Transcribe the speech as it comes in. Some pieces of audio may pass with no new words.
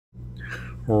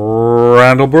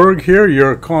Randall Burg here,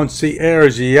 your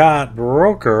concierge yacht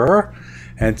broker,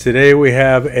 and today we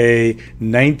have a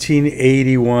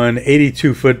 1981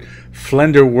 82-foot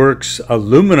Flender Works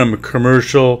aluminum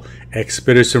commercial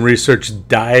expedition research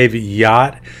dive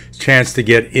yacht. Chance to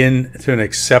get into an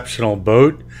exceptional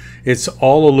boat. It's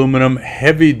all aluminum,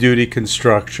 heavy-duty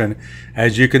construction.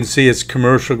 As you can see, it's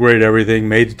commercial grade everything,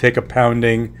 made to take a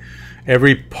pounding.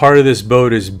 Every part of this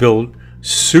boat is built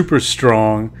super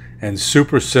strong and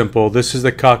super simple. This is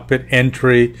the cockpit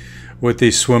entry with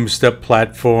the swim step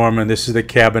platform, and this is the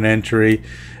cabin entry.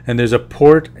 And there's a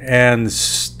port and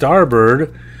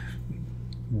starboard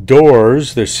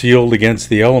doors. They're sealed against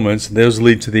the elements. Those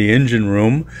lead to the engine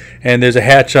room. And there's a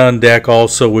hatch on deck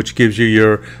also, which gives you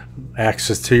your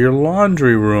access to your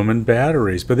laundry room and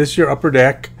batteries. But this is your upper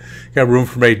deck. Got room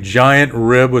for a giant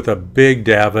rib with a big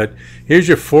davit. Here's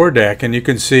your foredeck, and you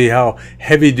can see how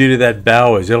heavy duty that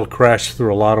bow is. It'll crash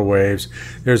through a lot of waves.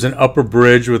 There's an upper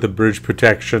bridge with a bridge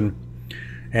protection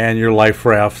and your life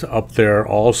raft up there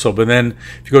also. But then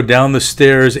if you go down the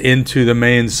stairs into the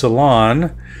main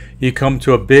salon, you come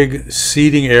to a big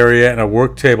seating area and a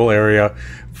work table area.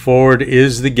 Forward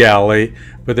is the galley,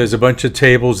 but there's a bunch of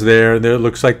tables there. It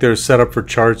looks like they're set up for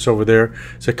charts over there.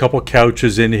 There's a couple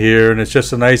couches in here, and it's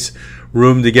just a nice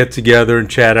room to get together and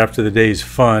chat after the day's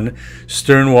fun.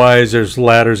 Sternwise, there's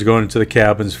ladders going into the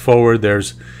cabins. Forward,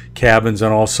 there's cabins,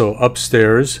 and also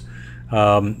upstairs,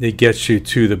 it gets you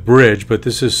to the bridge, but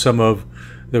this is some of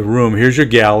the room. Here's your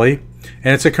galley,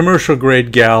 and it's a commercial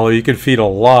grade galley. You can feed a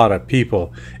lot of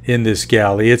people in this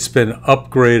galley. It's been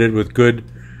upgraded with good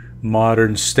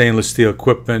modern stainless steel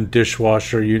equipment,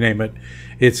 dishwasher, you name it.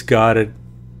 It's got it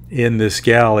in this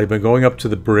galley. But going up to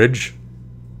the bridge,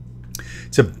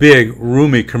 it's a big,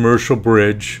 roomy commercial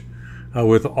bridge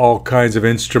with all kinds of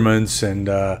instruments and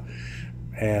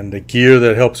the gear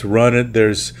that helps run it.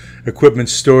 There's equipment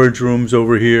storage rooms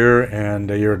over here,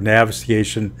 and your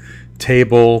navigation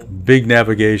table, big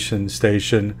navigation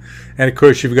station, and of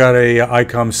course you've got a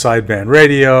ICOM sideband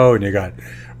radio, and you got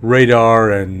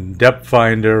radar and depth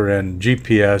finder and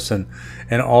GPS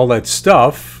and all that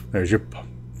stuff. There's your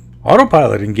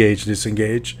autopilot engage,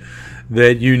 disengage,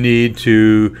 that you need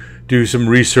to do some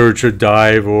research or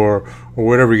dive or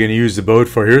whatever you're going to use the boat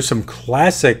for. Here's some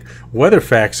classic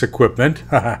Weatherfax equipment,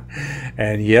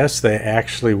 and yes, they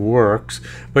actually works.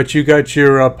 But you got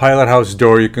your pilot house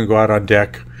door. You can go out on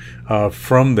deck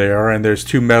from there, and there's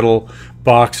two metal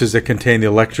boxes that contain the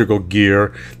electrical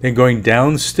gear. Then going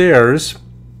downstairs,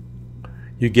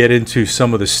 you get into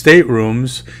some of the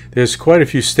staterooms. There's quite a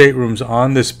few staterooms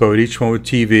on this boat, each one with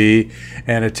TV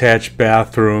and attached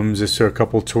bathrooms. There are a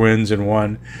couple twins in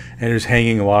one, and there's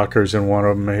hanging lockers in one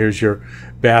of them. Here's your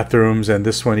bathrooms, and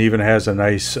this one even has a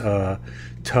nice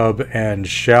tub and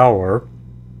shower.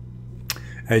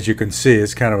 As you can see,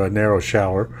 it's kind of a narrow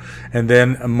shower. And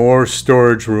then more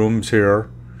storage rooms here.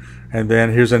 And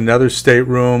then here's another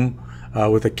stateroom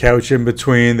with a couch in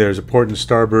between. There's a port and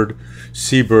starboard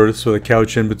sea berths with a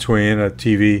couch in between. A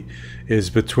TV is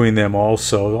between them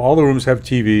also. All the rooms have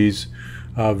TVs.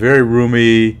 Very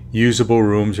roomy, usable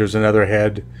rooms. There's another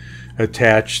head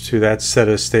attached to that set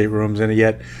of staterooms, and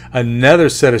yet another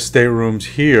set of staterooms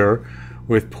here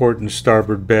with port and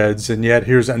starboard beds. And yet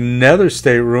here's another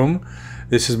stateroom.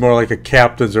 This is more like a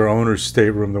captain's or owner's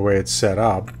stateroom the way it's set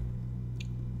up.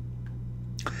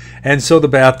 And so the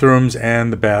bathrooms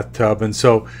and the bathtub. And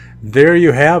so there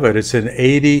you have it. It's an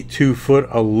 82-foot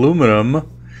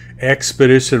aluminum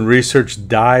expedition research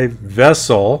dive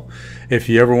vessel. If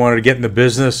you ever wanted to get in the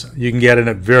business, you can get in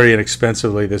it very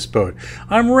inexpensively, this boat.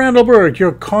 I'm Randall Burg,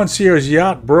 your concierge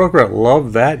yacht broker at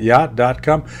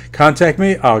LoveThatYacht.com. Contact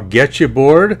me. I'll get you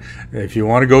aboard. If you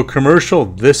want to go commercial,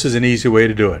 this is an easy way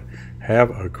to do it.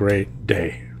 Have a great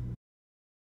day.